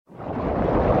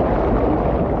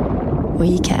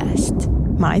WeCast.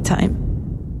 My time.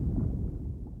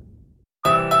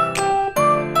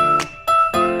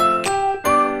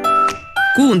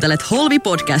 Kuuntelet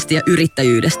Holvi-podcastia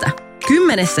yrittäjyydestä.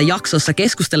 10 jaksossa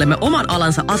keskustelemme oman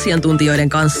alansa asiantuntijoiden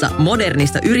kanssa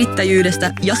modernista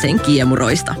yrittäjyydestä ja sen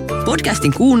kiemuroista.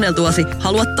 Podcastin kuunneltuasi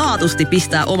haluat taatusti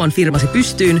pistää oman firmasi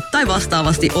pystyyn tai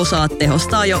vastaavasti osaat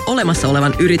tehostaa jo olemassa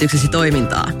olevan yrityksesi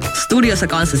toimintaa. Studiossa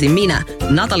kanssasi minä,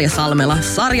 Natalia Salmela,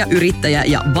 sarjayrittäjä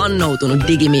ja vannoutunut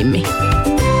digimimmi.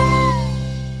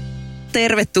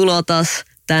 Tervetuloa taas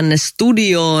tänne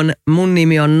studioon. Mun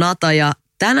nimi on Nata ja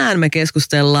tänään me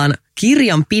keskustellaan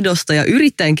kirjanpidosta ja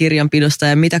yrittäjän kirjanpidosta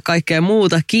ja mitä kaikkea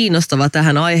muuta kiinnostavaa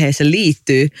tähän aiheeseen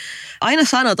liittyy. Aina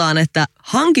sanotaan, että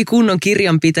hanki kunnon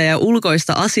kirjanpitäjä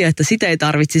ulkoista asiaa, että sitä ei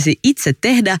tarvitsisi itse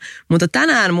tehdä, mutta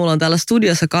tänään mulla on täällä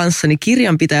studiossa kanssani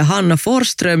kirjanpitäjä Hanna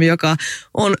Forsström, joka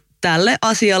on tälle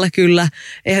asialle kyllä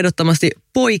ehdottomasti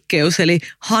poikkeus, eli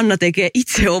Hanna tekee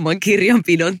itse oman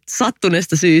kirjanpidon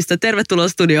sattuneesta syystä. Tervetuloa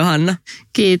studioon, Hanna.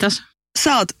 Kiitos.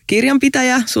 Sä oot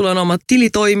kirjanpitäjä, sulla on oma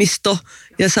tilitoimisto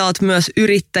ja sä oot myös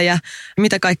yrittäjä.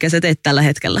 Mitä kaikkea sä teet tällä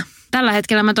hetkellä? Tällä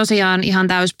hetkellä mä tosiaan ihan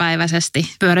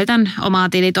täyspäiväisesti pyöritän omaa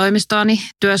tilitoimistoani,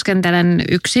 työskentelen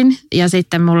yksin ja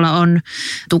sitten mulla on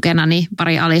tukenani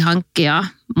pari alihankkijaa.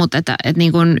 Mutta että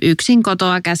niin kuin yksin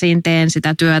kotoa käsin teen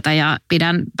sitä työtä ja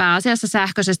pidän pääasiassa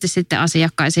sähköisesti sitten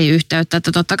asiakkaisiin yhteyttä.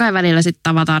 Että totta kai välillä sitten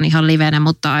tavataan ihan livenä,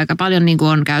 mutta aika paljon niin kuin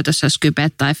on käytössä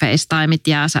Skypet tai FaceTimeit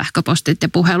ja sähköpostit ja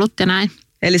puhelut ja näin.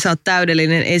 Eli sä oot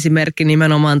täydellinen esimerkki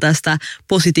nimenomaan tästä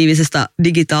positiivisesta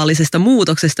digitaalisesta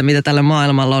muutoksesta, mitä tällä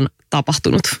maailmalla on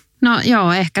tapahtunut. No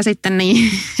joo, ehkä sitten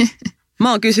niin.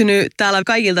 Mä oon kysynyt täällä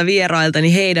kaikilta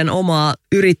vierailtani heidän omaa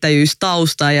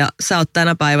yrittäjyystaustaa ja sä oot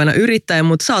tänä päivänä yrittäjä,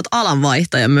 mutta sä oot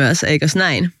alanvaihtaja myös, eikös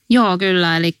näin? Joo,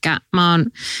 kyllä. Eli mä oon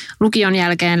lukion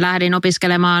jälkeen lähdin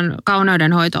opiskelemaan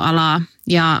kauneudenhoitoalaa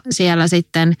ja siellä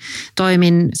sitten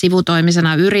toimin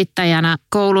sivutoimisena yrittäjänä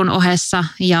koulun ohessa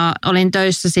ja olin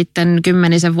töissä sitten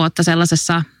 10 vuotta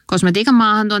sellaisessa kosmetiikan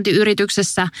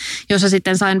maahantuontiyrityksessä, jossa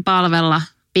sitten sain palvella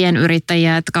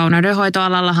pienyrittäjiä, että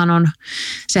kauneudenhoitoalallahan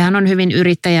sehän on hyvin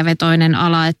yrittäjävetoinen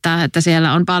ala, että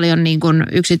siellä on paljon niin kuin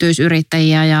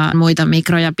yksityisyrittäjiä ja muita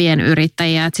mikro- ja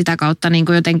pienyrittäjiä, että sitä kautta niin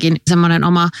kuin jotenkin semmoinen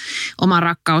oma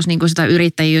rakkaus niin kuin sitä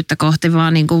yrittäjyyttä kohti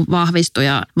vaan niin kuin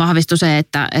vahvistui se,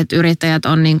 että yrittäjät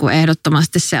on niin kuin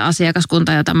ehdottomasti se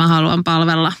asiakaskunta, jota mä haluan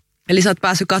palvella. Eli sä oot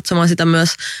päässyt katsomaan sitä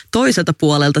myös toiselta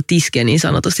puolelta tiskiä niin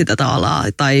sanotusti tätä alaa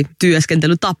tai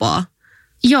työskentelytapaa.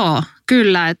 Joo,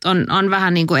 kyllä, että on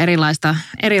vähän niin kuin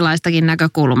erilaistakin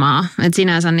näkökulmaa. Että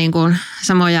sinänsä niin kuin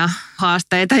samoja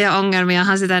haasteita ja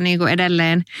ongelmiahan sitä niin kuin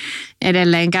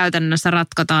edelleen käytännössä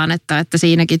ratkotaan, että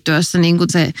siinäkin työssä niin kuin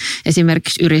se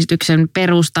esimerkiksi yrityksen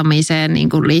perustamiseen niin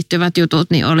kuin liittyvät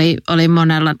jutut, niin oli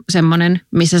monella semmoinen,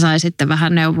 missä sai sitten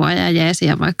vähän neuvoa ja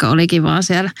jeesiä, vaikka olikin vaan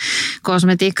siellä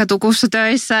kosmetiikkatukussa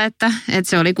töissä, että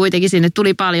se oli kuitenkin, sinne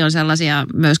tuli paljon sellaisia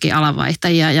myöskin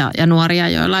alanvaihtajia ja nuoria,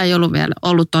 joilla ei ollut vielä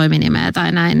ollut toiminimeä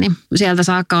tai näin, niin sieltä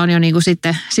saakka on jo niin kuin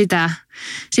sitten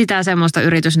sitä semmoista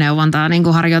yritysneuvontaa niin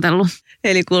kuin harjoitellut.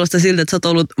 Eli kuulostaa siltä, että sä oot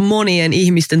ollut monien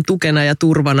ihmisten tukena ja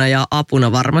turvana ja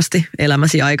apuna varmasti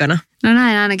elämäsi aikana. No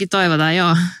näin ainakin toivotaan,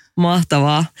 joo.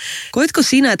 Mahtavaa. Koitko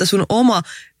sinä, että sun oma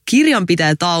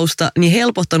kirjanpitäjätausta niin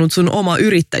helpottanut sun oma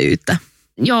yrittäjyyttä?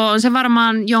 Joo, on se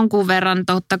varmaan jonkun verran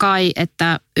totta kai,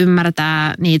 että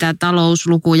ymmärtää niitä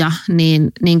talouslukuja,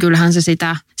 niin kyllähän se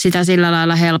sitä sillä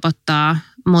lailla helpottaa.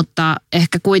 Mutta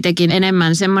ehkä kuitenkin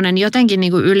enemmän semmoinen jotenkin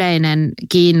niin kuin yleinen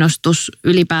kiinnostus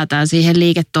ylipäätään siihen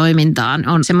liiketoimintaan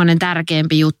on semmoinen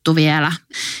tärkeämpi juttu vielä.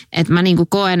 Että mä niin kuin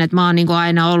koen, että mä oon niin kuin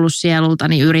aina ollut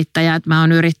sielultani yrittäjä, että mä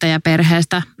oon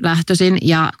yrittäjäperheestä lähtöisin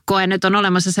ja koen, että on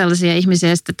olemassa sellaisia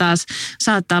ihmisiä, että taas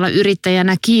saattaa olla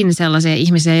yrittäjänäkin sellaisia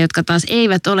ihmisiä, jotka taas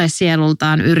eivät ole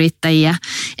sielultaan yrittäjiä.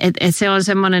 Että se on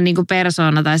semmoinen niin kuin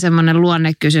persoona tai semmoinen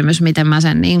luonnekysymys, miten mä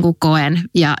sen niin kuin koen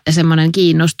ja semmoinen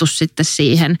kiinnostus sitten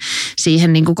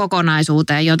siihen niin kuin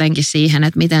kokonaisuuteen jotenkin siihen,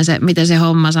 että miten se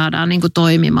homma saadaan niin kuin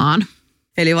toimimaan.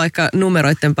 Eli vaikka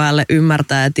numeroiden päälle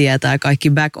ymmärtää ja tietää kaikki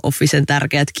back-officen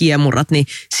tärkeät kiemurat, niin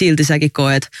silti säkin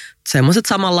koet semmoiset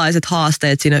samanlaiset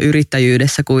haasteet siinä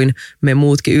yrittäjyydessä kuin me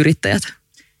muutkin yrittäjät.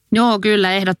 Joo,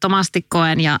 kyllä ehdottomasti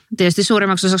koen ja tietysti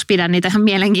suurimmaksi osaksi pidän niitä ihan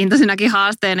mielenkiintoisinakin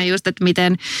haasteina just, että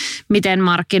miten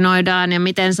markkinoidaan ja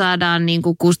miten saadaan niin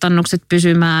kuin kustannukset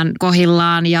pysymään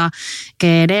kohillaan ja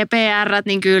GDPR,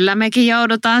 niin kyllä mekin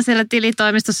joudutaan siellä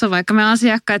tilitoimistossa, vaikka me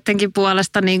asiakkaidenkin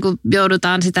puolesta niin kuin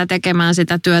joudutaan sitä tekemään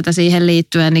sitä työtä siihen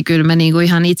liittyen, niin kyllä me niin kuin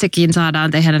ihan itsekin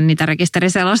saadaan tehdä niitä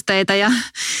rekisteriselosteita ja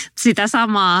sitä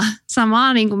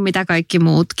samaa niin kuin mitä kaikki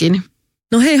muutkin.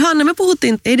 No hei Hanne, me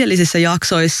puhuttiin edellisissä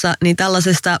jaksoissa niin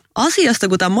tällaisesta asiasta,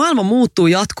 kun tämä maailma muuttuu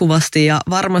jatkuvasti ja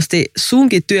varmasti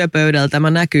sunkin työpöydältä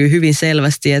tämä näkyy hyvin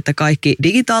selvästi, että kaikki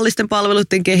digitaalisten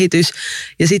palveluiden kehitys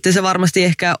ja sitten se varmasti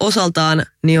ehkä osaltaan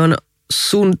niin on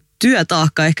sun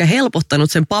työtaakka ehkä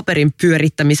helpottanut sen paperin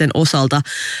pyörittämisen osalta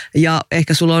ja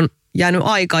ehkä sulla on jäänyt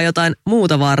aikaa jotain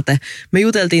muuta varten. Me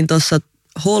juteltiin tuossa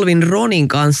Holvin Ronin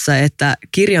kanssa, että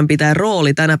kirjanpitäjän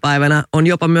rooli tänä päivänä on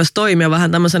jopa myös toimia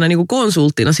vähän tämmöisenä niin kuin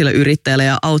konsulttina sille yrittäjälle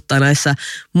ja auttaa näissä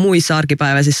muissa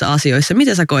arkipäiväisissä asioissa.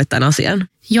 Miten sä koet tämän asian?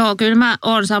 Joo, kyllä mä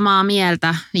oon samaa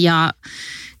mieltä ja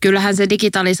kyllähän se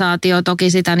digitalisaatio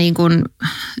toki sitä niin kuin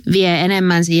vie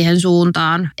enemmän siihen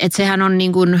suuntaan, että sehän on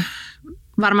niin kuin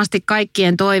varmasti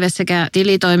kaikkien toive sekä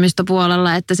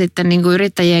tilitoimistopuolella että sitten niin kuin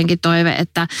yrittäjienkin toive,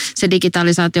 että se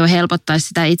digitalisaatio helpottaisi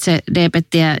sitä itse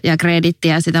debettiä ja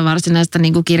kredittiä, sitä varsinaista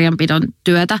niin kuin kirjanpidon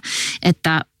työtä,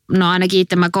 että no ainakin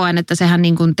itse mä koen, että sehän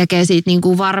niin kuin tekee siitä niin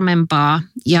kuin varmempaa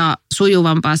ja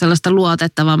sujuvampaa, sellaista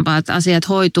luotettavampaa, että asiat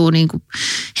hoituu niin kuin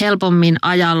helpommin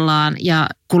ajallaan ja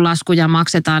kun laskuja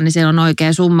maksetaan, niin siellä on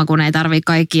oikea summa, kun ei tarvitse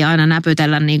kaikkia aina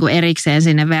näpytellä niin kuin erikseen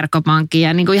sinne verkkopankkiin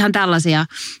ja niin kuin ihan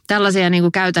tällaisia niin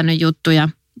kuin käytännön juttuja.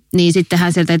 Niin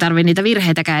sittenhän sieltä ei tarvitse niitä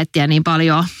virheitäkään etsiä niin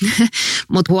paljon,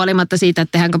 mutta huolimatta siitä,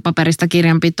 että tehdäänkö paperista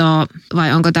kirjanpitoa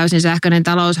vai onko täysin sähköinen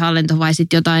taloushallinto vai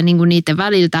sitten jotain niin kuin niiden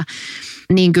väliltä,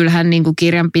 niin kyllähän niin kuin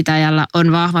kirjanpitäjällä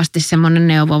on vahvasti semmoinen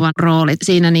neuvova rooli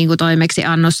siinä niin kuin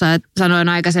toimeksiannossa. Et sanoin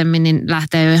aikaisemmin, niin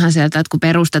lähtee jo ihan sieltä, että kun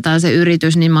perustetaan se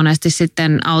yritys, niin monesti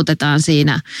sitten autetaan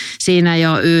siinä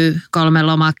jo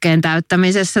Y3-lomakkeen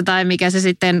täyttämisessä tai mikä se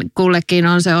sitten kullekin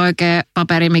on se oikea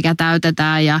paperi, mikä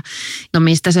täytetään ja no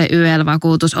mistä se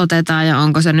YL-vakuutus otetaan ja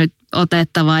onko se nyt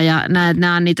otettava ja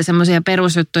nämä on niitä semmoisia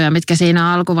perusjuttuja, mitkä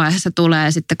siinä alkuvaiheessa tulee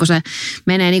ja sitten kun se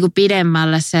menee niin kuin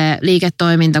pidemmälle se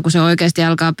liiketoiminta, kun se oikeasti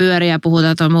alkaa pyöriä ja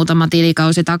puhutaan, että on muutama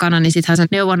tilikausi takana, niin sittenhän se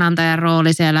neuvonantajan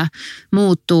rooli siellä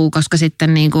muuttuu, koska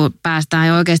sitten niin kuin päästään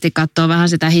jo oikeasti katsoa vähän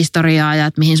sitä historiaa ja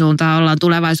että mihin suuntaan ollaan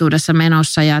tulevaisuudessa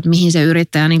menossa ja että mihin se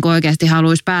yrittäjä niin kuin oikeasti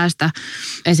haluaisi päästä.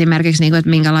 Esimerkiksi niin kuin, että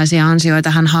minkälaisia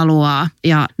ansioita hän haluaa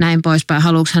ja näin poispäin.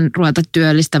 Haluatko hän ruveta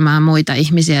työllistämään muita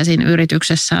ihmisiä siinä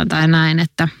yrityksessään tai näin,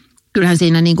 että kyllähän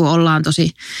siinä niin kuin ollaan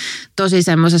tosi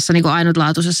semmoisessa niin kuin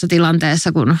ainutlaatuisessa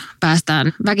tilanteessa, kun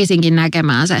päästään väkisinkin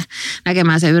näkemään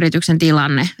se yrityksen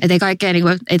tilanne. Että ei kaikkea niin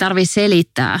kuin, ei tarvitse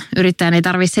selittää. Yrittäjän ei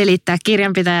tarvitse selittää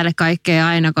kirjanpitäjälle kaikkea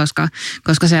aina,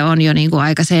 koska se on jo niin kuin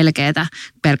aika selkeää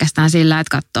pelkästään sillä,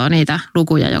 että katsoo niitä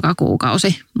lukuja joka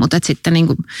kuukausi. Mutta sitten niin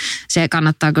kuin, se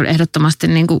kannattaa kyllä ehdottomasti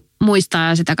niin kuin muistaa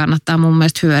ja sitä kannattaa mun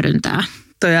mielestä hyödyntää.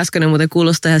 Toi äskeinen muuten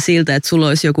kuulostaa ihan siltä, että sulla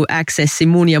olisi joku accessi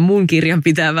mun ja mun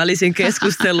kirjanpitäjän välisen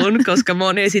keskustelun, koska mä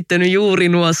oon esittänyt juuri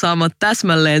nuo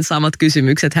täsmälleen samat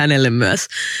kysymykset hänelle myös.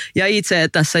 Ja itse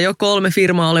tässä jo 3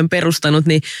 firmaa olen perustanut,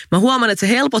 niin mä huomaan, että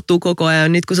se helpottuu koko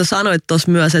ajan. Nyt kun sä sanoit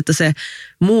tuossa myös, että se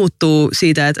muuttuu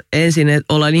siitä, että ensin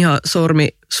ollaan ihan sormi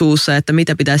suussa, että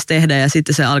mitä pitäisi tehdä ja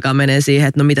sitten se alkaa menee siihen,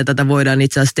 että no mitä tätä voidaan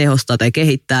itse asiassa tehostaa tai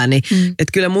kehittää. Niin,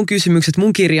 että kyllä mun kysymykset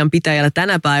mun kirjanpitäjällä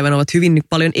tänä päivänä ovat hyvin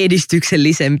paljon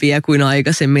edistyksellisempiä kuin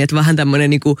aikaisemmin. Että vähän tämmöinen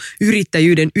niin kuin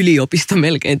yrittäjyyden yliopisto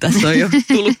melkein tässä on jo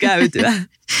tullut käytyä.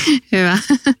 Hyvä.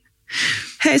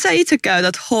 Hei, sä itse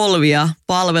käytät Holvia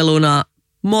palveluna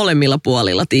molemmilla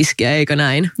puolilla tiskiä, eikö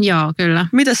näin? Joo, kyllä.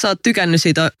 Mitä sä oot tykännyt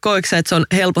siitä? Koetko sä, että se on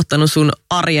helpottanut sun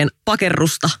arjen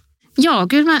pakerrusta? Joo,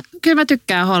 kyllä mä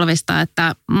tykkään Holvista,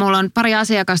 että mulla on pari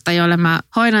asiakasta, joille mä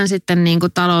hoidan sitten niin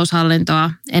kuin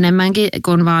taloushallintoa enemmänkin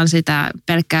kuin vaan sitä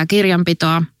pelkkää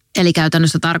kirjanpitoa. Eli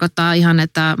käytännössä tarkoittaa ihan,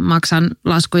 että maksan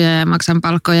laskuja ja maksan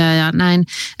palkkoja ja näin,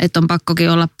 että on pakkokin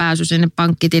olla pääsy sinne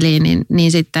pankkitiliin,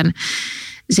 niin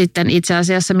sitten itse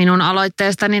asiassa minun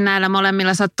aloitteestani näillä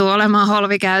molemmilla sattuu olemaan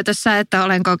Holvi käytössä, että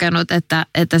olen kokenut,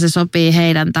 että se sopii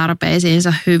heidän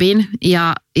tarpeisiinsa hyvin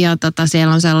ja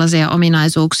siellä on sellaisia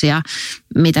ominaisuuksia,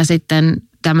 mitä sitten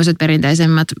tämmöiset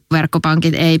perinteisemmät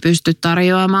verkkopankit ei pysty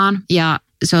tarjoamaan ja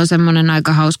se on semmoinen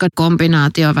aika hauska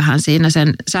kombinaatio vähän siinä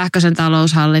sen sähköisen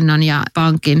taloushallinnon ja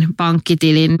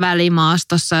pankkitilin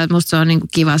välimaastossa. Musta se on niin kuin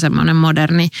kiva semmoinen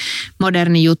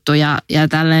moderni juttu ja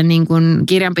tälleen niin kuin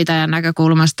kirjanpitäjän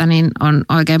näkökulmasta niin on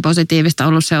oikein positiivista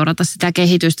ollut seurata sitä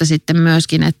kehitystä sitten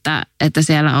myöskin, että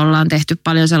siellä ollaan tehty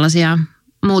paljon sellaisia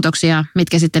muutoksia,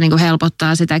 mitkä sitten niin kuin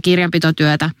helpottaa sitä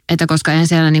kirjanpitotyötä, että koska en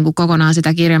siellä niin kuin kokonaan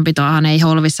sitä kirjanpitoahan ei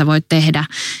Holvissa voi tehdä,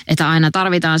 että aina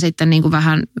tarvitaan sitten niin kuin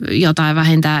vähän jotain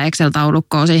vähintään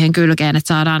Excel-taulukkoa siihen kylkeen, että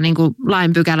saadaan niin kuin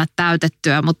lainpykälät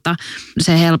täytettyä, mutta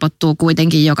se helpottuu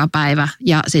kuitenkin joka päivä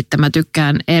ja sitten mä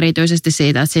tykkään erityisesti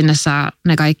siitä, että sinne saa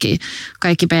ne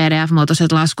kaikki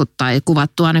PDF-muotoiset laskut tai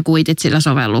kuvattua ne kuitit sillä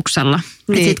sovelluksella,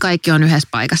 niin. Että sitten kaikki on yhdessä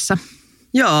paikassa.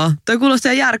 Joo, toi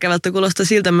kuulostaa järkevältä, kuulostaa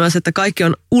siltä myös, että kaikki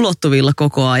on ulottuvilla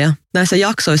koko ajan. Näissä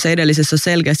jaksoissa edellisessä on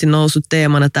selkeästi noussut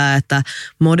teemana tämä, että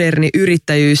moderni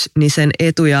yrittäjyys, niin sen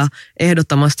etuja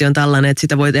ehdottomasti on tällainen, että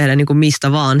sitä voi tehdä niin kuin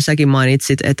mistä vaan. Säkin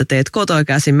mainitsit, että teet kotoa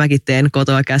käsin, mäkin teen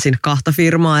kotoa käsin 2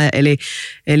 firmaa.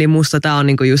 Eli musta tämä on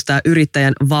niin kuin just tämä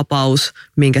yrittäjän vapaus,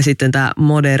 minkä sitten tämä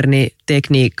moderni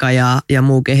tekniikka ja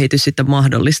muu kehitys sitten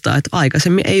mahdollistaa. Että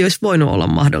aikaisemmin ei olisi voinut olla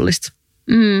mahdollista.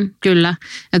 Kyllä.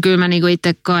 Ja kyllä mä niinku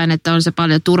itse koen, että on se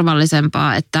paljon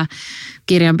turvallisempaa, että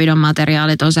kirjanpidon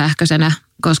materiaalit on sähköisenä,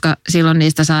 koska silloin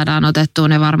niistä saadaan otettua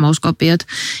ne varmuuskopiot.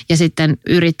 Ja sitten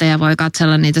yrittäjä voi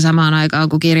katsella niitä samaan aikaan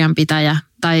kuin kirjanpitäjä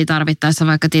tai tarvittaessa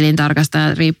vaikka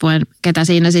tilintarkastaja, riippuen ketä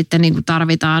siinä sitten niin kuin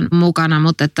tarvitaan mukana.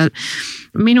 Mutta että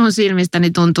minun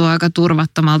silmistäni tuntuu aika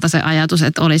turvattomalta se ajatus,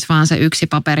 että olisi vaan se yksi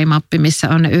paperimappi, missä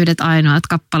on ne yhdet ainoat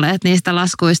kappaleet niistä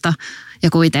laskuista ja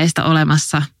kuiteista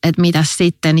olemassa. Että mitäs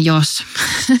sitten, jos?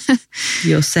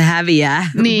 Jos se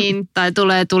häviää. Niin, tai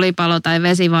tulee tulipalo tai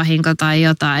vesivahinko tai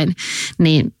jotain,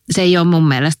 niin se ei ole mun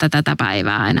mielestä tätä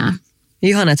päivää enää.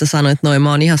 Ihan, että sä sanoit noin, mä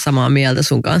oon ihan samaa mieltä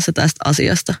sun kanssa tästä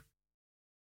asiasta.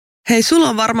 Hei, sulla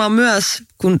on varmaan myös,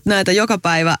 kun näitä joka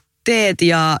päivä teet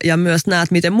ja myös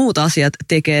näet, miten muut asiat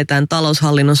tekee tämän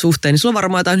taloushallinnon suhteen, niin sulla on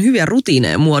varmaan jotain hyviä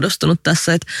rutiineja muodostunut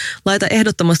tässä, että laita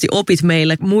ehdottomasti opit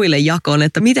meille muille jakoon,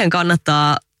 että miten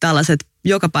kannattaa tällaiset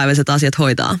jokapäiväiset asiat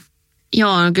hoitaa.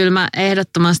 Joo, no kyllä mä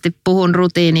ehdottomasti puhun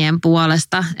rutiinien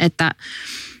puolesta, että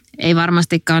ei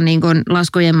varmastikaan niin kuin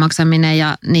laskujen maksaminen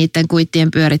ja niiden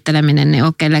kuittien pyöritteleminen niin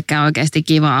ole kellekään oikeasti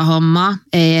kivaa hommaa.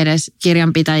 Ei edes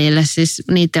kirjanpitäjille, siis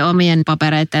niiden omien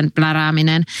papereiden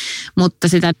plärääminen, mutta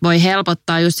sitä voi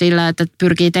helpottaa just sillä, että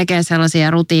pyrkii tekemään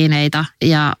sellaisia rutiineita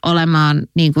ja olemaan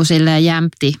niin kuin silleen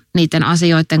jämpti niiden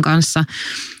asioiden kanssa.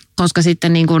 Koska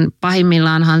sitten niin kuin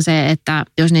pahimmillaanhan se, että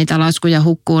jos niitä laskuja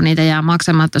hukkuu, niitä jää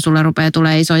maksamatta, sulle rupeaa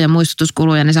tulee isoja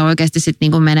muistutuskuluja, niin sä oikeasti sitten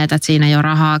niin kuin menetät siinä jo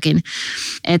rahaakin.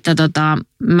 Että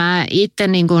mä itse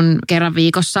niin kuin kerran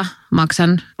viikossa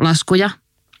maksan laskuja.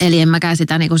 Eli en mäkään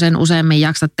sitä niin kuin sen useammin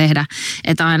jaksa tehdä.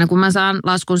 Että aina kun mä saan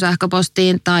laskun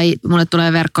sähköpostiin tai mulle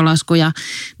tulee verkkolaskuja,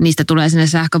 niistä tulee sinne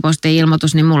sähköpostiin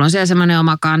ilmoitus, niin mulla on siellä semmoinen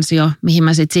oma kansio, mihin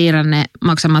mä sitten siirrän ne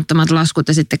maksamattomat laskut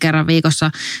ja sitten kerran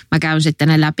viikossa mä käyn sitten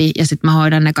ne läpi ja sitten mä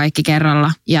hoidan ne kaikki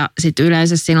kerralla. Ja sitten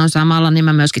yleensä silloin samalla niin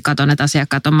mä myöskin katon, että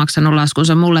asiakkaat on maksanut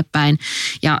laskunsa mulle päin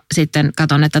ja sitten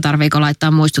katon, että tarviiko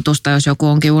laittaa muistutusta, jos joku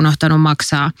onkin unohtanut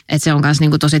maksaa. Että se on myös niin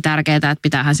kuin tosi tärkeää, että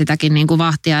pitäähän sitäkin niin kuin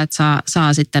vahtia, että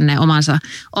saa sitten ne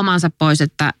omansa pois,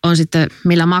 että on sitten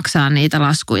millä maksaa niitä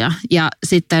laskuja. Ja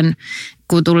sitten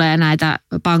kun tulee näitä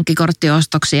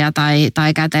pankkikorttiostoksia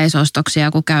tai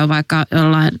käteisostoksia, kun käy vaikka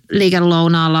jollain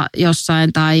liikelounaalla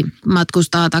jossain tai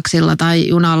matkustaa taksilla tai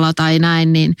junalla tai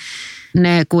näin, niin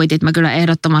ne kuitit mä kyllä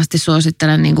ehdottomasti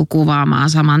suosittelen niin kuin kuvaamaan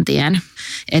saman tien.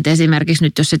 Et esimerkiksi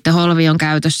nyt jos sitten Holvi on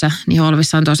käytössä, niin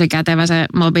Holvissa on tosi kätevä se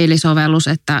mobiilisovellus,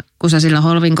 että kun sä sillä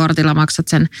Holvin kortilla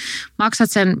maksat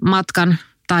sen matkan,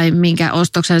 tai minkä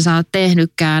ostoksen sä oot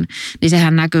tehnytkään, niin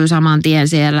sehän näkyy saman tien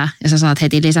siellä ja sä saat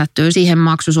heti lisättyä siihen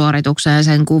maksusuoritukseen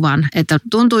sen kuvan. Että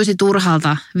tuntuisi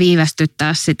turhalta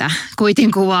viivästyttää sitä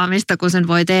kuitin kuvaamista, kun sen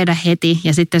voi tehdä heti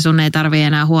ja sitten sun ei tarvitse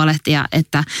enää huolehtia,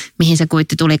 että mihin se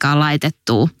kuitti tulikaan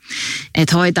laitettua.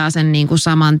 Että hoitaa sen niin kuin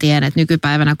saman tien, että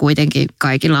nykypäivänä kuitenkin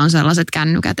kaikilla on sellaiset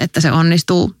kännykät, että se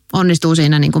onnistuu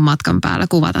siinä niin kuin matkan päällä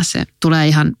kuvata. Se tulee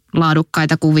ihan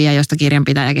laadukkaita kuvia, joista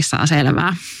kirjanpitäjäkin saa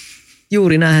selvää.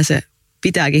 Juuri näinhän se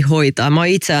pitääkin hoitaa. Mä oon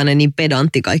itse aina niin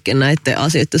pedantti kaikkien näiden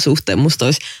asioiden suhteen. Musta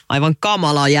olisi aivan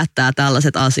kamalaa jättää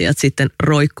tällaiset asiat sitten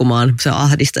roikkumaan. Se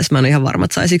ahdistaisi. Mä en ole ihan varma,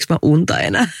 että saisinko mä unta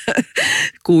enää.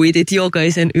 Kuitit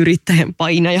jokaisen yrittäjän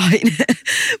painajainen.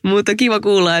 Mutta kiva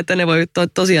kuulla, että ne voi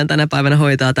tosiaan tänä päivänä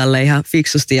hoitaa tälle ihan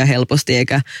fiksusti ja helposti,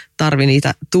 eikä tarvi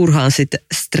niitä turhaan sitten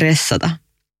stressata.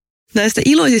 Näistä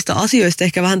iloisista asioista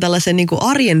ehkä vähän tällaisen niin kuin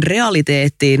arjen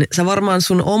realiteettiin. Sä varmaan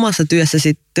sun omassa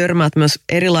työssäsi törmäät myös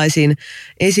erilaisiin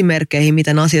esimerkkeihin,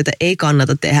 miten asioita ei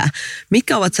kannata tehdä.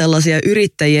 Mitkä ovat sellaisia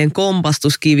yrittäjien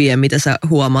kompastuskiviä, mitä sä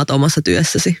huomaat omassa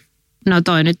työssäsi? No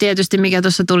toi nyt tietysti, mikä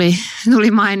tuossa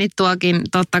tuli mainittuakin,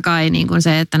 totta kai niin kuin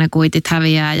se, että ne kuitit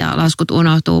häviää ja laskut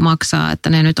unohtuu maksaa, että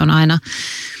ne nyt on aina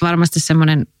varmasti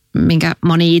semmoinen, minkä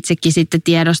moni itsekin sitten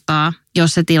tiedostaa,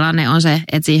 jos se tilanne on se,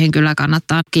 että siihen kyllä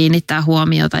kannattaa kiinnittää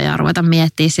huomiota ja ruveta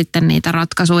miettimään sitten niitä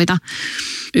ratkaisuja.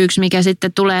 Yksi, mikä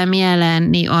sitten tulee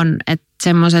mieleen, niin on, että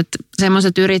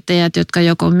semmoiset yrittäjät, jotka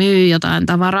joko myy jotain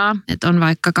tavaraa, että on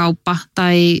vaikka kauppa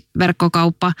tai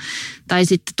verkkokauppa, tai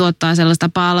sitten tuottaa sellaista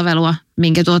palvelua,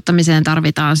 minkä tuottamiseen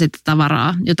tarvitaan sitten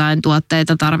tavaraa, jotain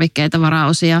tuotteita, tarvikkeita,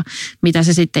 varaosia, mitä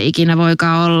se sitten ikinä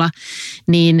voikaan olla,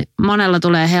 niin monella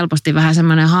tulee helposti vähän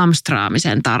semmoinen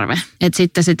hamstraamisen tarve. Että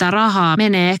sitten sitä rahaa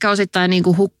menee ehkä osittain niin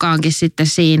kuin hukkaankin sitten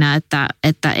siinä,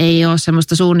 että ei ole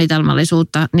semmoista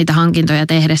suunnitelmallisuutta niitä hankintoja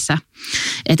tehdessä.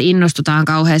 Että innostutaan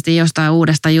kauheasti jostain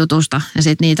uudesta jutusta ja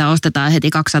sitten niitä ostetaan heti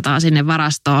 200 sinne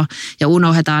varastoon ja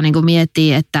unohdetaan niin kuin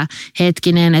miettiä, että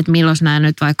hetkinen, että milloin nämä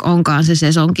nyt vaikka onkaan se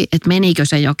sesonki, että menikö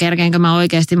se jo, kerkeenkö mä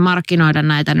oikeasti markkinoida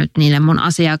näitä nyt niille mun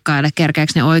asiakkaille,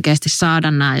 kerkeekö ne oikeasti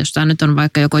saada nämä, jos tämä nyt on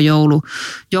vaikka joko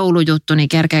joulujuttu, niin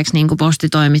kerkeekö niin kuin posti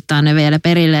toimittaa ne vielä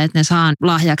perille, että ne saa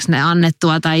lahjaksi ne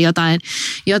annettua tai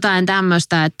jotain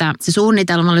tämmöistä, että se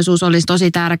suunnitelmallisuus olisi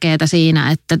tosi tärkeää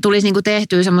siinä, että tulisi niin kuin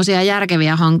tehtyä semmoisia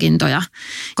järkeviä hankintoja,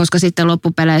 koska sitten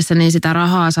loppupeleissä niin sitä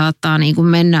rahaa saattaa niin kuin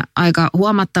mennä aika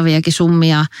huomattaviakin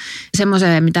summia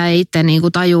semmoiseen, mitä ei itse niin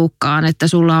kuin tajuukaan, että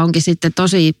sulla onkin sitten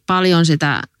tosi paljon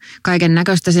sitä kaiken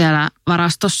näköistä siellä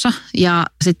varastossa ja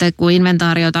sitten kun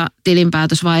inventaariota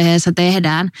tilinpäätösvaiheessa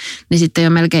tehdään, niin sitten jo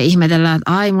melkein ihmetellään,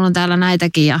 että ai mulla on täällä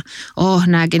näitäkin ja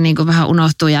nääkin niin kuin vähän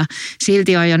unohtuu ja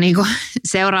silti on jo niin kuin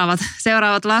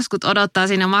seuraavat laskut odottaa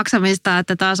siinä maksamista,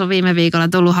 että taas on viime viikolla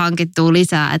tullut hankittua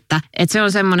lisää, että se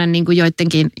on semmoinen niin kuin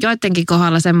joidenkin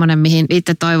kohdalla semmoinen, mihin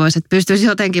itse toivoisin, että pystyisi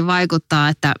jotenkin vaikuttaa,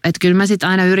 että kyllä mä sitten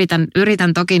aina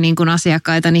yritän toki niin kuin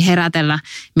asiakkaitani herätellä,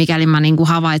 mikäli mä niin kuin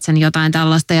havaitsen jotain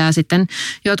tällaista ja sitten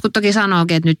jotkut toki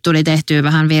sanookin, että nyt tuli tehtyä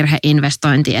vähän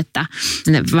virheinvestointi, että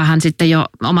ne vähän sitten jo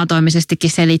omatoimisestikin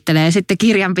selittelee sitten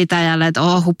kirjanpitäjälle, että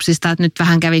hupsista, että nyt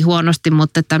vähän kävi huonosti,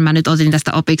 mutta että mä nyt otin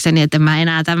tästä opikseni, että mä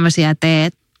enää tämmöisiä tee.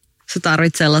 Sä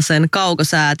tarvitset sellaisen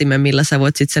kaukosäätimen, millä sä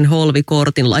voit sitten sen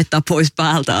holvikortin laittaa pois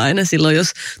päältä aina silloin,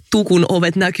 jos tukun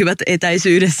ovet näkyvät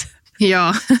etäisyydessä.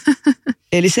 Joo.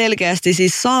 Eli selkeästi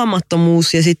siis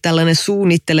saamattomuus ja sitten tällainen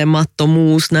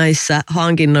suunnittelemattomuus näissä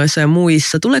hankinnoissa ja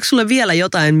muissa. Tuleeko sulle vielä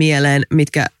jotain mieleen,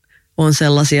 mitkä on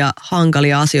sellaisia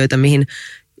hankalia asioita, mihin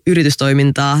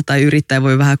yritystoimintaa tai yrittäjä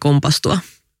voi vähän kompastua?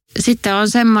 Sitten on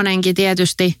semmoinenkin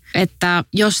tietysti, että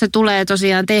jos se tulee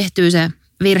tosiaan tehtyä se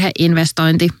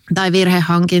virheinvestointi tai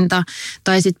virhehankinta,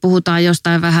 tai sitten puhutaan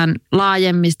jostain vähän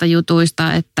laajemmista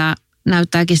jutuista, että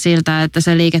näyttääkin siltä, että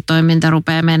se liiketoiminta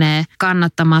rupeaa menee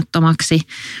kannattamattomaksi,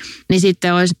 niin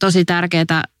sitten olisi tosi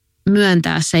tärkeää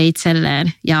myöntää se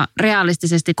itselleen ja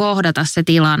realistisesti kohdata se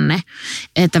tilanne,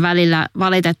 että välillä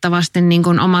valitettavasti niin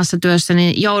kuin omassa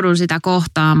työssäni joudun sitä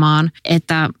kohtaamaan,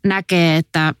 että näkee,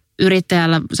 että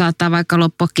yrittäjällä saattaa vaikka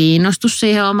loppua kiinnostus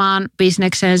siihen omaan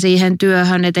bisnekseen, siihen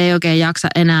työhön, että ei oikein jaksa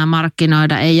enää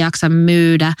markkinoida, ei jaksa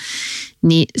myydä,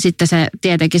 niin sitten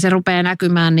tietenkin se rupeaa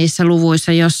näkymään niissä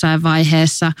luvuissa jossain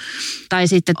vaiheessa. Tai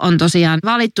sitten on tosiaan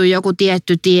valittu joku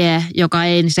tietty tie, joka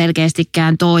ei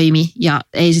selkeästikään toimi ja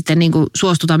ei sitten niin kuin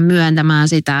suostuta myöntämään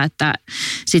sitä, että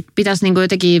sitten pitäisi niin kuin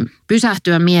jotenkin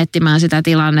pysähtyä miettimään sitä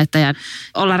tilannetta ja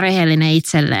olla rehellinen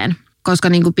itselleen. Koska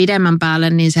niin kuin pidemmän päälle,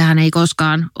 niin sehän ei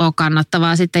koskaan ole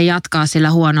kannattavaa sitten jatkaa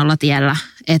sillä huonolla tiellä.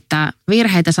 Että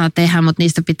virheitä saa tehdä, mutta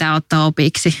niistä pitää ottaa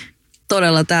opiksi.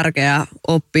 Todella tärkeä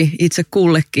oppi itse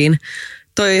kullekin.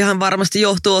 Toi ihan varmasti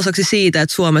johtuu osaksi siitä,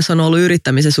 että Suomessa on ollut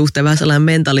yrittämisen suhteen vähän sellainen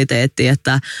mentaliteetti,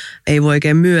 että ei voi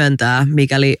oikein myöntää,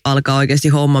 mikäli alkaa oikeasti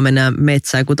homma mennä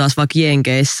metsään, kun taas vaikka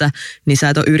Jenkeissä, niin sä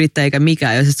et ole yrittäjä eikä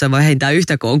mikään, jos et sä vähintään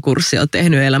yhtä konkurssia oot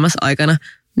tehnyt elämässä aikana.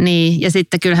 Niin, ja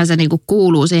sitten kyllähän se niinku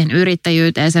kuuluu siihen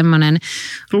yrittäjyyteen semmoinen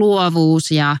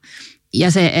luovuus ja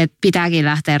se, että pitääkin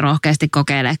lähteä rohkeasti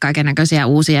kokeilemaan kaikennäköisiä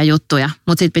uusia juttuja.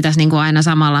 Mutta sitten pitäisi niinku aina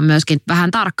samalla myöskin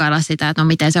vähän tarkkailla sitä, että no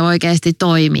miten se oikeasti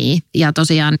toimii. Ja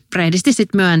tosiaan rehdisti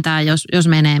sitten myöntää, jos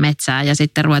menee metsään ja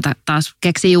sitten ruveta taas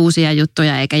keksiä uusia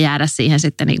juttuja eikä jäädä siihen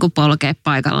sitten niinku polkea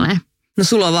paikalleen. No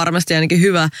sulla on varmasti ainakin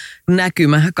hyvä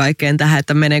näkymä kaikkeen tähän,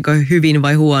 että meneekö hyvin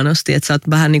vai huonosti. Että sä oot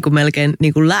vähän niin kuin melkein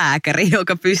niin kuin lääkäri,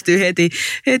 joka pystyy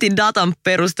heti datan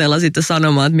perusteella sitten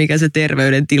sanomaan, että mikä se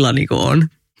terveydentila niin kuin on.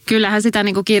 Kyllähän sitä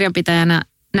niin kuin kirjanpitäjänä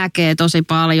näkee tosi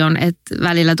paljon, että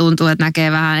välillä tuntuu, että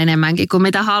näkee vähän enemmänkin kuin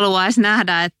mitä haluaisi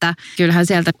nähdä, että kyllähän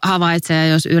sieltä havaitsee,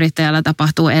 jos yrittäjällä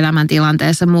tapahtuu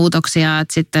elämäntilanteessa muutoksia,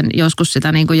 että sitten joskus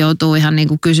sitä niin kuin joutuu ihan niin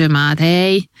kuin kysymään, että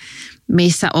hei,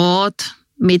 missä oot?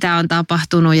 Mitä on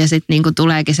tapahtunut ja sitten niinku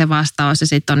tuleekin se vastaus ja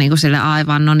sitten on niinku sille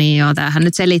aivan, no niin joo, tämähän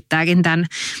nyt selittääkin tämän,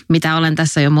 mitä olen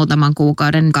tässä jo muutaman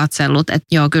kuukauden katsellut. Että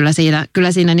joo,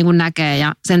 kyllä siinä niinku näkee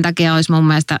ja sen takia olisi mun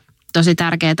mielestä tosi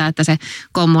tärkeää, että se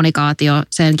kommunikaatio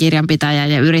sen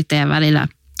kirjanpitäjän ja yrittäjän välillä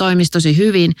toimisi tosi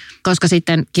hyvin, koska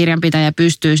sitten kirjanpitäjä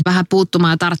pystyy vähän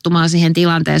puuttumaan ja tarttumaan siihen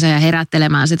tilanteeseen ja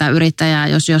herättelemään sitä yrittäjää,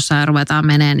 jos jossain ruvetaan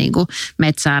menee niin kuin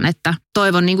metsään. Että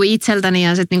toivon niin kuin itseltäni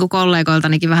ja sitten niin kuin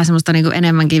kollegoiltanikin vähän semmoista niin kuin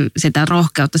enemmänkin sitä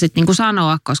rohkeutta sitten niin kuin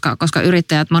sanoa, koska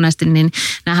yrittäjät monesti, niin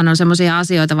nämähän on semmoisia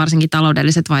asioita, varsinkin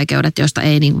taloudelliset vaikeudet, joista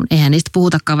eihän niistä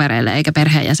puhuta kavereille eikä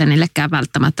perheenjäsenillekään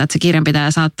välttämättä, että se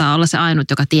kirjanpitäjä saattaa olla se ainut,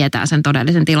 joka tietää sen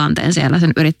todellisen tilanteen siellä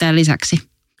sen yrittäjän lisäksi.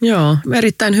 Joo,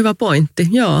 erittäin hyvä pointti,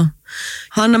 joo.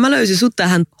 Hanna, mä löysin sut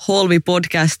tähän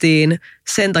Holvi-podcastiin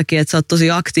sen takia, että sä oot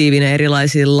tosi aktiivinen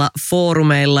erilaisilla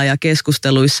foorumeilla ja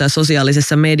keskusteluissa ja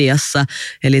sosiaalisessa mediassa.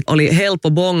 Eli oli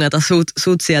helppo bongata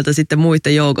sut sieltä sitten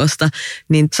muiden joukosta.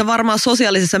 Niin sä varmaan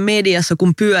sosiaalisessa mediassa,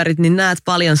 kun pyörit, niin näet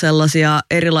paljon sellaisia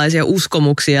erilaisia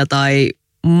uskomuksia tai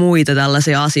muita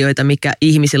tällaisia asioita, mikä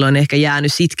ihmisillä on ehkä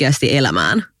jäänyt sitkeästi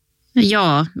elämään.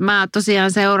 Joo, mä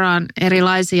tosiaan seuraan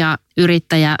erilaisia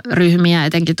yrittäjäryhmiä,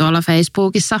 etenkin tuolla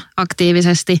Facebookissa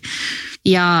aktiivisesti.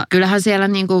 Ja kyllähän siellä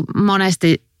niin kuin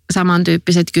monesti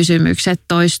samantyyppiset kysymykset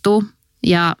toistuu.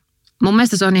 Ja mun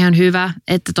mielestä se on ihan hyvä,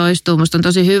 että toistuu. Musta on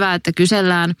tosi hyvä, että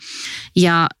kysellään.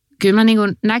 Ja kyllä mä niin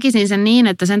kuin näkisin sen niin,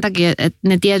 että sen takia, että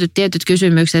ne tietyt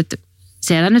kysymykset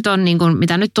siellä nyt on, niin kuin,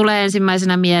 mitä nyt tulee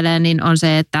ensimmäisenä mieleen, niin on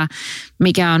se, että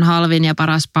mikä on halvin ja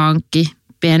paras pankki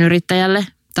pienyrittäjälle.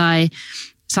 Tai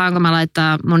saanko mä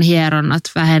laittaa mun hieronnat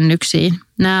vähennyksiin.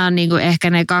 Nämä on niin kuin ehkä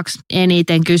ne 2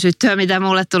 eniten kysyttyä, mitä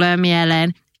mulle tulee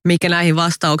mieleen. Mikä näihin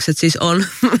vastaukset siis on?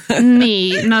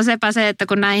 Niin, no sepä se, että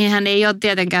kun näihinhän ei ole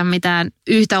tietenkään mitään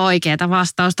yhtä oikeaa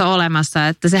vastausta olemassa.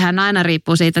 Että sehän aina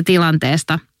riippuu siitä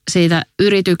tilanteesta, siitä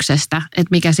yrityksestä,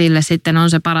 että mikä sille sitten on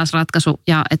se paras ratkaisu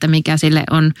ja että mikä sille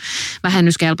on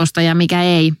vähennyskelpoista ja mikä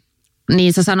ei.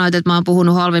 Niin sä sanoit, että mä oon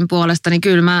puhunut Holvin puolesta, niin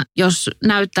kyllä jos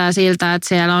näyttää siltä, että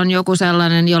siellä on joku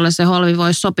sellainen, jolle se Holvi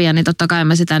voisi sopia, niin totta kai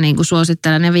mä sitä niin kuin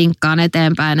suosittelen ja vinkkaan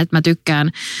eteenpäin. Että mä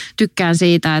tykkään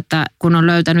siitä, että kun on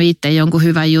löytänyt itse jonkun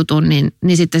hyvän jutun,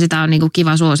 niin sitten sitä on niin kuin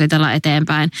kiva suositella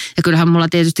eteenpäin. Ja kyllähän mulla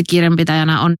tietysti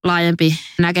kirjanpitäjänä on laajempi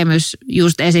näkemys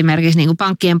just esimerkiksi niin kuin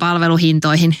pankkien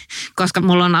palveluhintoihin, koska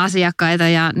mulla on asiakkaita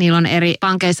ja niillä on eri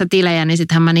pankeissa tilejä, niin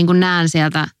sittenhän mä niin kuin näen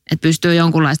sieltä, että pystyy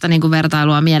jonkunlaista niin kuin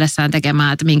vertailua mielessään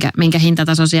tekemään, että minkä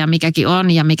hintatasoisia mikäkin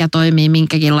on ja mikä toimii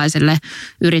minkäkinlaiselle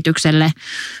yritykselle.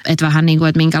 Että vähän niin kuin,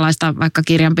 että minkälaista vaikka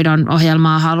kirjanpidon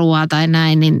ohjelmaa haluaa tai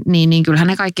näin, niin kyllähän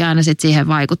ne kaikki aina sitten siihen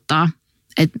vaikuttaa.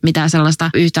 Että mitään sellaista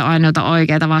yhtä ainoata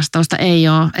oikeaa vastausta ei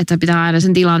ole, että pitää aina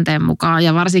sen tilanteen mukaan.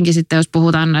 Ja varsinkin sitten, jos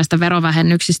puhutaan näistä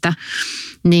verovähennyksistä,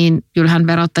 niin kyllähän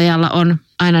verottajalla on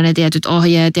aina ne tietyt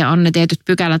ohjeet ja on ne tietyt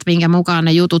pykälät, minkä mukaan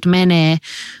ne jutut menee.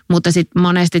 Mutta sitten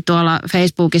monesti tuolla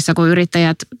Facebookissa, kun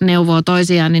yrittäjät neuvoo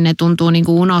toisiaan, niin ne tuntuu niin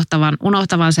kuin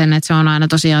unohtavan sen, että se on aina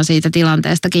tosiaan siitä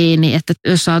tilanteesta kiinni. Että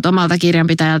jos sä oot omalta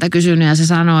kirjanpitäjältä kysynyt ja se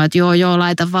sanoo, että joo,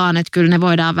 laita vaan, että kyllä ne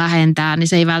voidaan vähentää, niin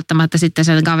se ei välttämättä sitten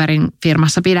sen kaverin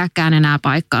firmassa pidäkään enää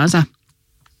paikkaansa.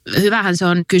 Hyvähän se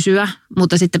on kysyä,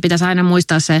 mutta sitten pitäisi aina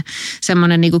muistaa se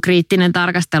semmoinen niin kuin kriittinen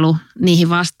tarkastelu niihin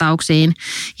vastauksiin.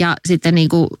 Ja sitten niin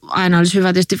kuin aina olisi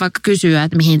hyvä tietysti vaikka kysyä,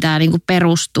 että mihin tämä niin kuin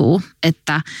perustuu.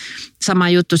 Että sama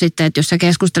juttu sitten, että jos sä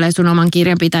keskustelet sun oman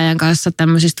kirjanpitäjän kanssa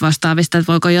tämmöisistä vastaavista,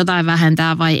 että voiko jotain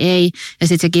vähentää vai ei. Ja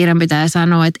sitten se kirjanpitäjä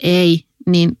sanoo, että ei,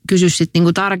 niin kysy sitten niin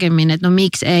kuin tarkemmin, että no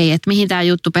miksi ei, että mihin tämä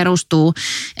juttu perustuu,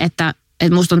 että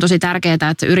musta on tosi tärkeää,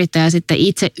 että se yrittäjä sitten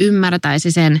itse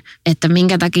ymmärtäisi sen, että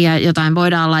minkä takia jotain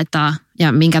voidaan laittaa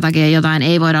ja minkä takia jotain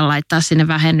ei voida laittaa sinne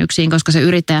vähennyksiin, koska se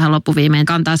yrittäjähän loppuviimein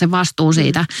kantaa sen vastuu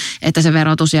siitä, että se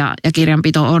verotus ja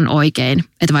kirjanpito on oikein.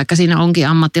 Että vaikka siinä onkin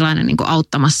ammattilainen niin kuin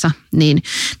auttamassa,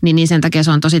 niin sen takia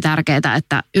se on tosi tärkeää,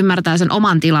 että ymmärtää sen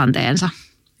oman tilanteensa.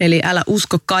 Eli älä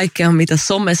usko kaikkea, mitä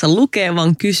somessa lukee,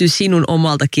 vaan kysy sinun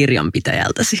omalta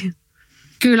kirjanpitäjältäsi.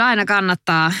 Kyllä aina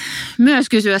kannattaa myös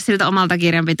kysyä siltä omalta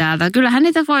kirjanpitäjältä. Kyllähän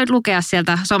niitä voi lukea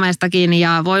sieltä somestakin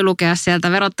ja voi lukea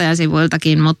sieltä verottajan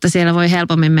sivuiltakin, mutta siellä voi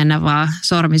helpommin mennä vaan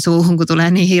sormi suuhun, kun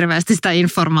tulee niin hirveästi sitä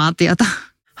informaatiota.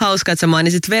 Hauska, että sä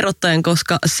mainitsit verottajan,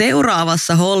 koska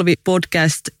seuraavassa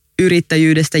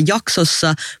Holvi-podcast-yrittäjyydestä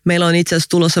jaksossa meillä on itse asiassa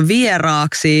tulossa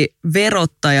vieraaksi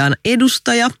verottajan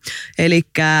edustaja, eli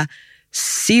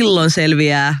silloin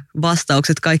selviää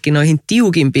vastaukset kaikki noihin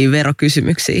tiukimpiin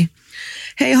verokysymyksiin.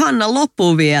 Hei Hanna,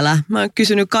 loppuun vielä. Mä oon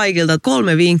kysynyt kaikilta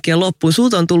 3 vinkkiä loppuun.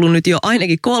 Sulta on tullut nyt jo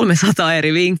ainakin 300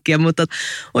 eri vinkkiä, mutta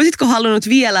olisitko halunnut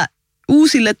vielä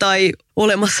uusille tai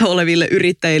olemassa oleville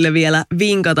yrittäjille vielä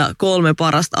vinkata 3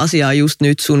 parasta asiaa just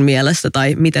nyt sun mielestä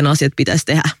tai miten asiat pitäisi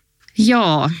tehdä?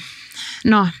 Joo,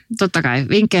 no totta kai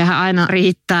vinkkejähän aina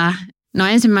riittää. No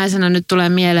ensimmäisenä nyt tulee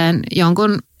mieleen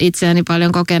jonkun itseäni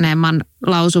paljon kokeneemman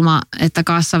lausuma, että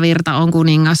kassavirta on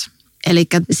kuningas. Eli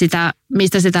sitä,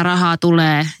 mistä sitä rahaa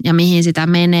tulee ja mihin sitä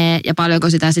menee ja paljonko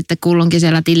sitä sitten kulloinkin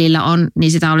siellä tilillä on,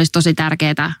 niin sitä olisi tosi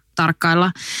tärkeää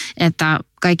tarkkailla, että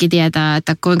kaikki tietää,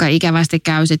 että kuinka ikävästi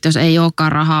käy sitten, jos ei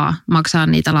olekaan rahaa maksaa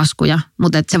niitä laskuja.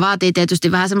 Mutta se vaatii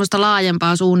tietysti vähän semmoista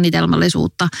laajempaa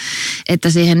suunnitelmallisuutta, että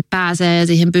siihen pääsee ja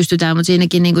siihen pystytään, mutta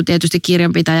siinäkin niin kuin tietysti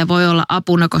kirjanpitäjä voi olla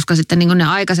apuna, koska sitten niin kuin ne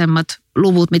aikaisemmat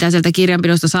luvut, mitä sieltä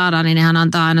kirjanpidosta saadaan, niin nehän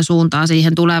antaa aina suuntaa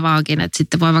siihen tulevaankin, että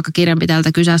sitten voi vaikka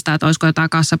kirjanpitäjältä kysästä, että olisiko jotain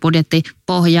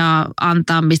kassabudjettipohjaa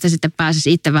antaa, mistä sitten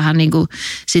pääsisi itse vähän niin kuin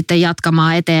sitten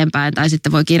jatkamaan eteenpäin, tai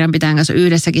sitten voi kirjanpitäjän kanssa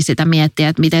yhdessäkin sitä miettiä,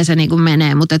 että miten se niin kuin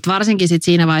menee, mutta varsinkin sitten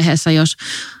siinä vaiheessa, jos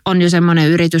on jo semmoinen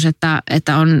yritys, että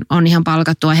on ihan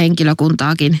palkattua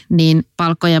henkilökuntaakin, niin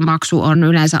palkkojen maksu on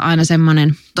yleensä aina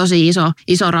semmoinen tosi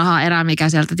iso rahaerä, mikä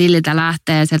sieltä tililtä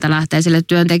lähtee. Sieltä lähtee sille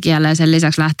työntekijälle ja sen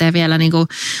lisäksi lähtee vielä niin kuin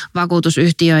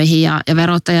vakuutusyhtiöihin ja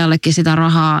verottajallekin sitä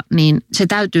rahaa, niin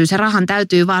se rahan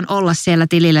täytyy vaan olla siellä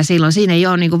tilillä silloin. Siinä ei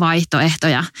ole niin kuin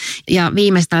vaihtoehtoja. Ja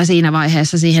viimeistään siinä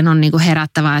vaiheessa siihen on niin kuin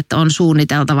herättävä, että on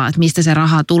suunniteltava, että mistä se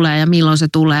raha tulee ja milloin se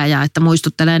tulee ja että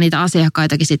muistuttelee niitä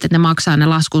asiakkaitakin sitten, että ne maksaa ne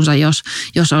laskunsa,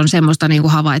 jos on semmoista niin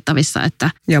kuin havaittavissa.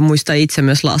 Että ja muista itse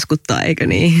myös laskuttaa, eikö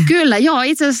niin? Kyllä, joo.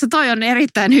 Itse asiassa toi on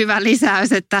erittäin hyvä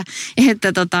lisäys, että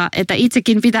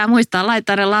itsekin pitää muistaa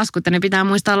laittaa ne laskut ja ne pitää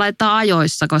muistaa laittaa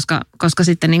ajoissa, koska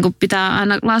sitten niin kuin pitää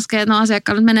aina laskea, että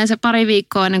asiakkaalle menee se pari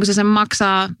viikkoa ennen kuin se sen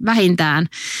maksaa vähintään.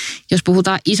 Jos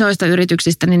puhutaan isoista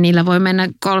yrityksistä, niin niillä voi mennä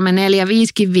 3, 4,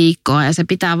 5 viikkoa ja se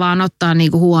pitää vaan ottaa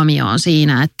niin kuin huomioon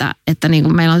siinä, että niin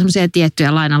kuin meillä on semmoisia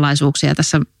tiettyjä lainalaisuuksia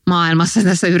tässä maailmassa,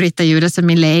 tässä yrittäjyydessä,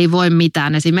 mille ei voi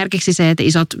mitään. Esimerkiksi se, että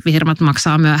isot firmat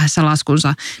maksaa myöhässä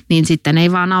laskunsa, niin sitten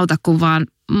ei vaan auta, kun vaan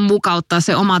mukauttaa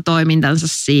se oma toimintansa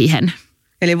siihen.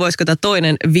 Eli voisiko tämä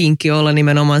toinen vinkki olla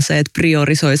nimenomaan se, että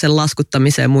priorisoi sen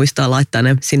laskuttamiseen, muistaa laittaa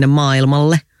ne sinne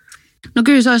maailmalle? No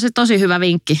kyllä se olisi tosi hyvä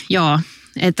vinkki, joo.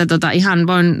 Että ihan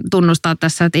voin tunnustaa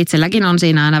tässä, että itselläkin on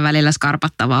siinä aina välillä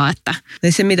skarpattavaa. Että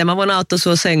ja se, mitä mä voin auttaa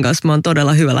sua sen kanssa, mä oon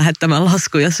todella hyvä lähettämään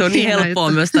laskuja. Se on niin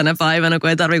helppoa myös tänä päivänä, kun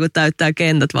ei tarvitse kuin täyttää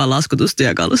kentät, vaan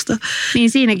laskutustyökalusta. Niin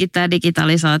siinäkin tämä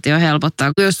digitalisaatio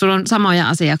helpottaa. Jos sulla on samoja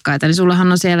asiakkaita, niin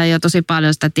sullahan on siellä jo tosi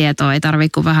paljon sitä tietoa. Ei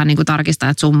tarvitse kuin vähän niin kuin tarkistaa,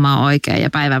 että summa on oikein ja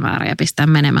päivämäärä ja pistää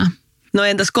menemään. No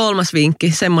entäs 3.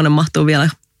 vinkki? Semmoinen mahtuu vielä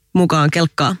mukaan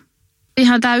kelkkaan.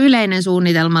 Ihan tämä yleinen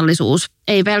suunnitelmallisuus,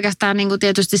 ei pelkästään niin kuin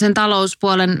tietysti sen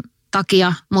talouspuolen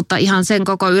takia, mutta ihan sen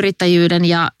koko yrittäjyyden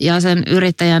ja sen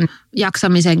yrittäjän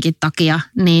jaksamisenkin takia,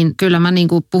 niin kyllä mä niin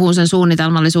kuin puhun sen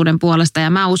suunnitelmallisuuden puolesta ja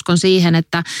mä uskon siihen,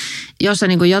 että jos sä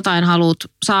niin kuin jotain haluat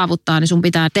saavuttaa, niin sun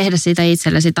pitää tehdä siitä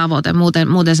itsellesi tavoite,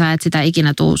 muuten sä et sitä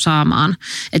ikinä tule saamaan.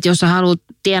 Että jos sä haluat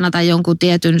tienata jonkun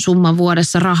tietyn summan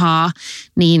vuodessa rahaa,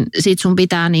 niin sit sun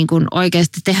pitää niin kuin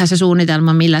oikeasti tehdä se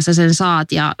suunnitelma, millä sä sen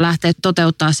saat ja lähteä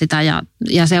toteuttaa sitä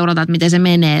ja seurata, että miten se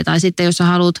menee. Tai sitten jos sä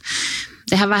haluat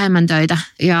tehdä vähemmän töitä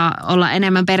ja olla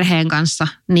enemmän perheen kanssa,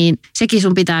 niin sekin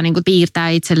sun pitää niin kuin piirtää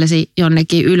itsellesi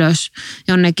jonnekin ylös,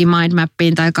 jonnekin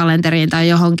mindmappiin tai kalenteriin tai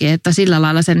johonkin, että sillä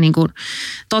lailla se niin kuin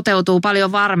toteutuu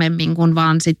paljon varmemmin kuin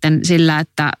vaan sitten sillä,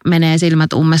 että menee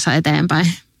silmät ummessa eteenpäin.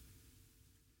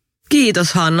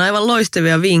 Kiitos Hanna, aivan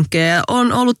loistavia vinkkejä.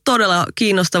 On ollut todella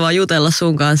kiinnostavaa jutella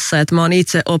sun kanssa, että mä oon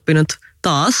itse oppinut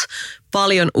taas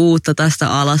paljon uutta tästä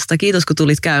alasta. Kiitos kun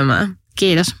tulit käymään.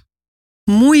 Kiitos.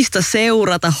 Muista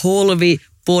seurata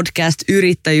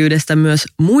Holvi-podcast-yrittäjyydestä myös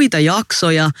muita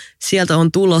jaksoja. Sieltä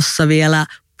on tulossa vielä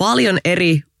paljon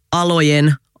eri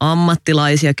alojen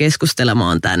ammattilaisia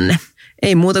keskustelemaan tänne.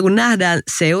 Ei muuta kuin nähdään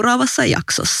seuraavassa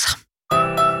jaksossa.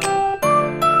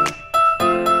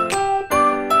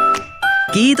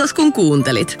 Kiitos kun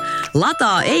kuuntelit.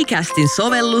 Lataa Acastin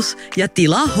sovellus ja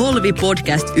tilaa Holvi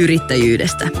podcast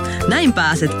yrittäjyydestä. Näin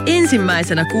pääset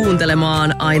ensimmäisenä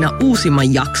kuuntelemaan aina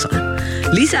uusimman jakson.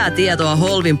 Lisää tietoa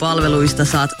Holvin palveluista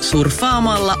saat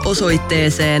surffaamalla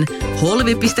osoitteeseen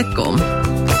holvi.com.